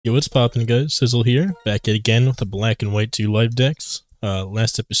Yo, what's poppin', guys? Sizzle here, back at again with the Black and White 2 LiveDex.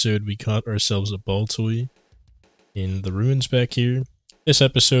 Last episode we caught ourselves a ball toy in the ruins back here. This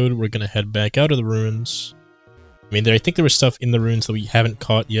episode we're gonna head back out of the ruins. I mean, I think there was stuff in the ruins that we haven't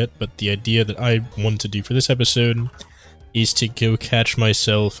caught yet, but the idea that I want to do for this episode is to go catch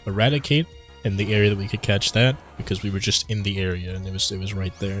myself a Raticate in the area that we could catch that, because we were just in the area and it was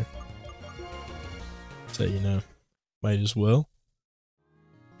right there. So, you know, might as well.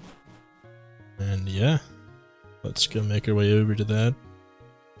 And yeah, let's go make our way over to that.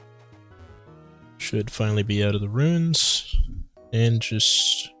 Should finally be out of the ruins. And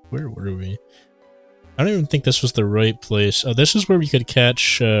just... where were we? I don't even think this was the right place. Oh, this is where we could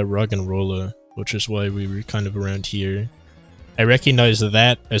catch Roggenrola, which is why we were kind of around here. I recognize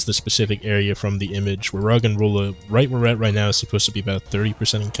that as the specific area from the image, where Roggenrola, right where we're at right now, is supposed to be about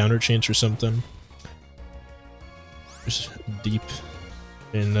 30% encounter chance or something. Just deep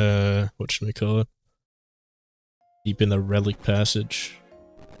in, whatchamacallit? Deep in the Relic Passage.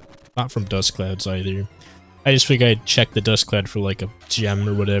 Not from Dust Clouds either. I just figured I'd check the Dust Cloud for like a gem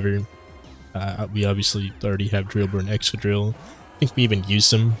or whatever. We obviously already have Drillbur and Excadrill. I think we even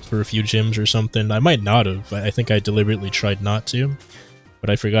used them for a few gems or something. I might not have. I think I deliberately tried not to. But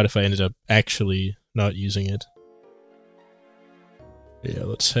I forgot if I ended up actually not using it. Yeah,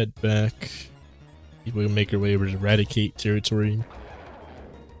 let's head back. We'll make our way over to Raticate territory.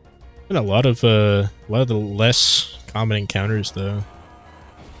 Been a lot of the less common encounters though.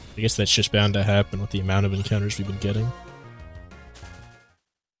 I guess that's just bound to happen with the amount of encounters we've been getting.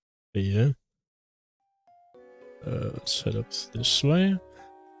 But yeah. Let's head up this way.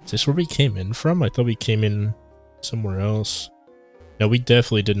 Is this where we came in from? I thought we came in somewhere else. No, we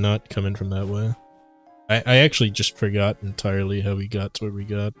definitely did not come in from that way. I actually just forgot entirely how we got to where we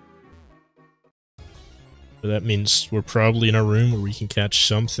got. So that means we're probably in a room where we can catch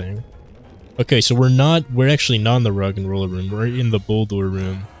something. Okay, so we're actually not in the Roggenrola room, we're in the Boldore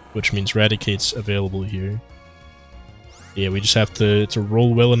room, which means Raticate's available here. Yeah, we just have to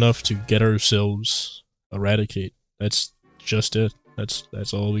roll well enough to get ourselves a Raticate. That's just it.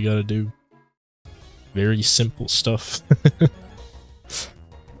 That's all we gotta do. Very simple stuff.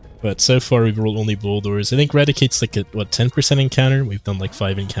 But so far we've rolled only Boldores. I think Raticate's like a, what, 10% encounter? We've done like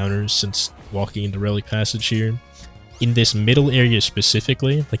 5 encounters since walking into Relic Passage here. In this middle area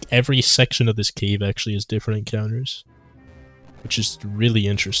specifically, like every section of this cave actually has different encounters. Which is really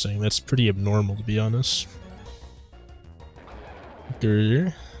interesting. That's pretty abnormal, to be honest.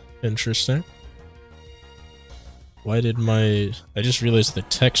 Interesting. Why did my... I just realized the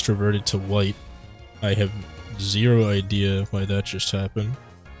text reverted to white. I have zero idea why that just happened.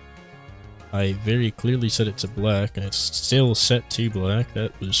 I very clearly set it to black, and it's still set to black.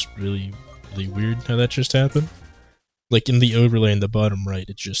 That was really, really weird how that just happened. Like in the overlay in the bottom right,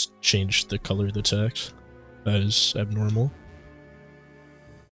 it just changed the color of the text. That is abnormal.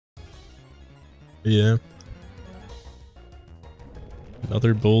 Yeah.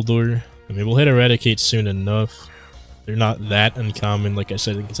 Another Boldore. I mean, we'll hit Raticate soon enough. They're not that uncommon. Like I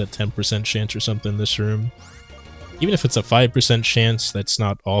said, I think it's a 10% chance or something in this room. Even if it's a 5% chance, that's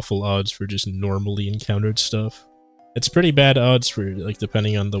not awful odds for just normally encountered stuff. It's pretty bad odds for, like,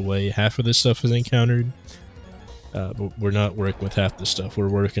 depending on the way half of this stuff is encountered. But we're not working with half the stuff. We're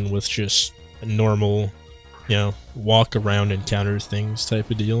working with just a normal, you know, walk around encounter things type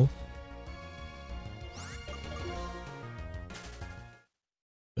of deal.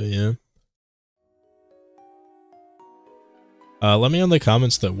 But yeah. Let me know in the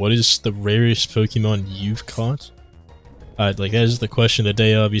comments though, what is the rarest Pokemon you've caught? Like, that is the question of the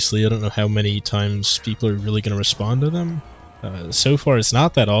day, obviously. I don't know how many times people are really going to respond to them. So far, it's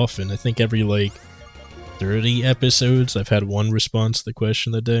not that often. I think every, like, 30 episodes, I've had one response to the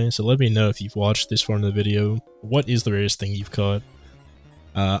question of the day. So let me know if you've watched this far in the video. What is the rarest thing you've caught?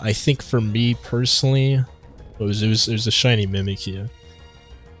 I think for me, personally, it was a shiny Mimikyu.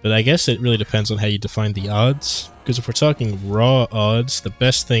 But I guess it really depends on how you define the odds. Because if we're talking raw odds, the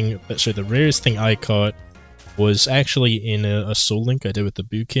rarest thing I caught was actually in a Soul Link I did with the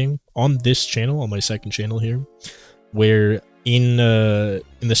Boo King on this channel, on my second channel here, where in the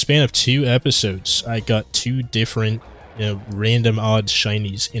span of 2 episodes, I got 2 different, you know, random odds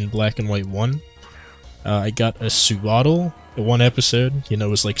shinies in Black and White 1. I got a Suwaddle in one episode, you know,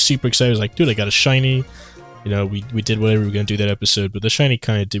 was like super excited. I was like, dude, I got a shiny. You know, we did whatever we were going to do that episode, but the shiny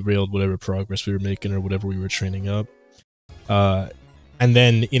kind of derailed whatever progress we were making or whatever we were training up. And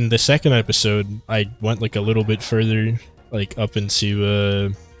then in the second episode, I went like a little bit further, like up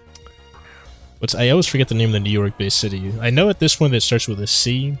into, I always forget the name of the New York-based city. I know at this one it starts with a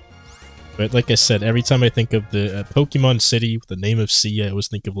C, But like I said, every time I think of the Pokemon City with the name of sea, I always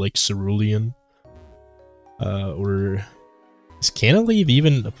think of like Cerulean. Or is Canalave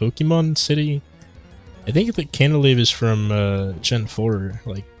even a Pokemon City? I think that Canalave is from Gen 4,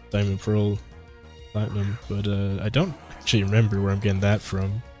 like Diamond Pearl Platinum, but I don't actually remember where I'm getting that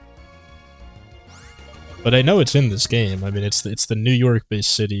from. But I know it's in this game. I mean, it's the New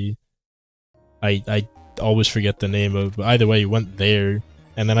York-based city. I always forget the name of, but either way, you went there,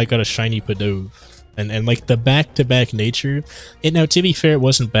 and then I got a shiny Pidove. And like the back-to-back nature, now to be fair, it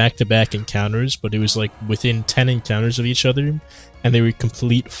wasn't back-to-back encounters, but it was like within 10 encounters of each other, and they were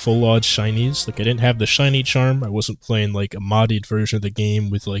complete full odds shinies. Like I didn't have the shiny charm, I wasn't playing like a modded version of the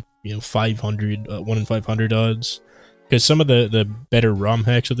game with like, you know, 500, 1 in 500 odds. Because some of the better ROM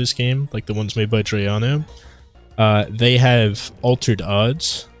hacks of this game, like the ones made by Drayano, they have altered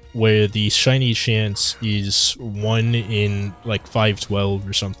odds, where the shiny chance is 1 in like 512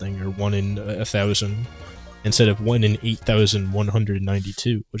 or something, or 1 in 1,000, instead of 1 in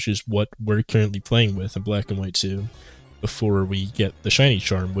 8,192, which is what we're currently playing with in Black and White 2, before we get the shiny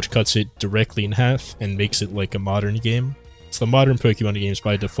charm, which cuts it directly in half and makes it like a modern game. So the modern Pokemon games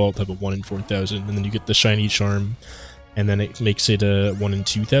by default have a 1 in 4,000, and then you get the shiny charm, and then it makes it a 1 in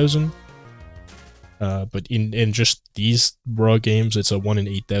 2,000. But in just these raw games, it's a 1 in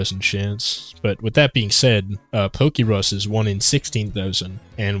 8,000 chance. But with that being said, Pokérush is 1 in 16,000,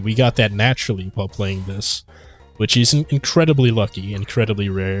 and we got that naturally while playing this, which is incredibly lucky, incredibly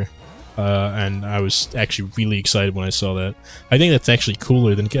rare. And I was actually really excited when I saw that. I think that's actually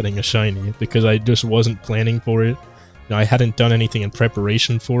cooler than getting a shiny, because I just wasn't planning for it. You know, I hadn't done anything in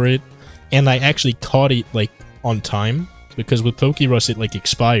preparation for it, and I actually caught it like on time, because with Pokérush it like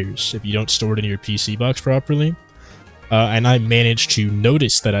expires if you don't store it in your PC box properly. And I managed to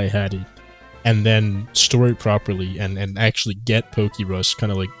notice that I had it, and then store it properly, and actually get Pokérush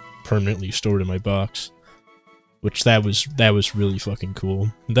kind of like permanently stored in my box. Which that was really fucking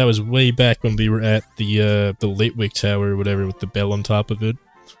cool. That was way back when we were at the Litwick Tower or whatever with the bell on top of it.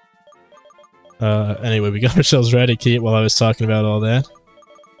 Anyway, we got ourselves Raticate while I was talking about all that.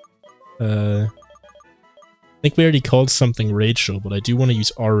 I think we already called something Rachel, but I do want to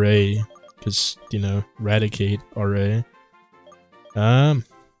use RA, because, you know, Raticate, RA.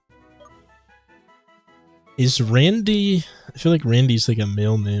 Is Randy... I feel like Randy's like a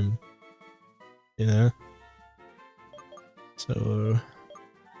male name. You know? So...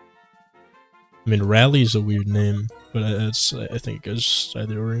 I mean, Rally's a weird name, but I think it goes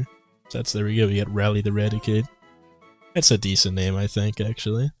either or. There we go, we got Rally the Raticate. That's a decent name, I think,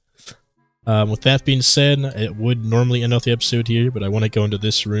 actually. With that being said, it would normally end off the episode here, but I want to go into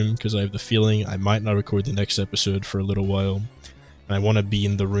this room because I have the feeling I might not record the next episode for a little while. And I want to be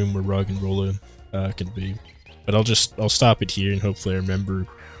in the room where Rog and Rolla can be. But I'll stop it here and hopefully I remember,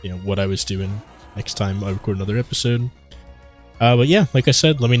 you know, what I was doing next time I record another episode. But yeah, like I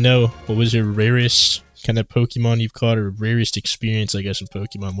said, let me know what was your rarest kind of Pokemon you've caught, or rarest experience, I guess, in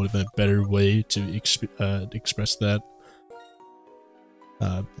Pokemon. Would have been a better way to express that.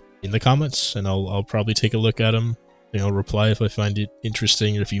 In the comments, and I'll probably take a look at them. You know, reply if I find it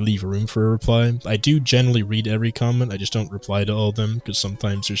interesting, or if you leave room for a reply. I do generally read every comment, I just don't reply to all of them, because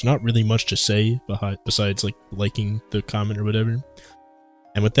sometimes there's not really much to say besides like liking the comment or whatever.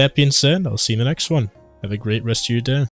 And with that being said, I'll see you in the next one. Have a great rest of your day.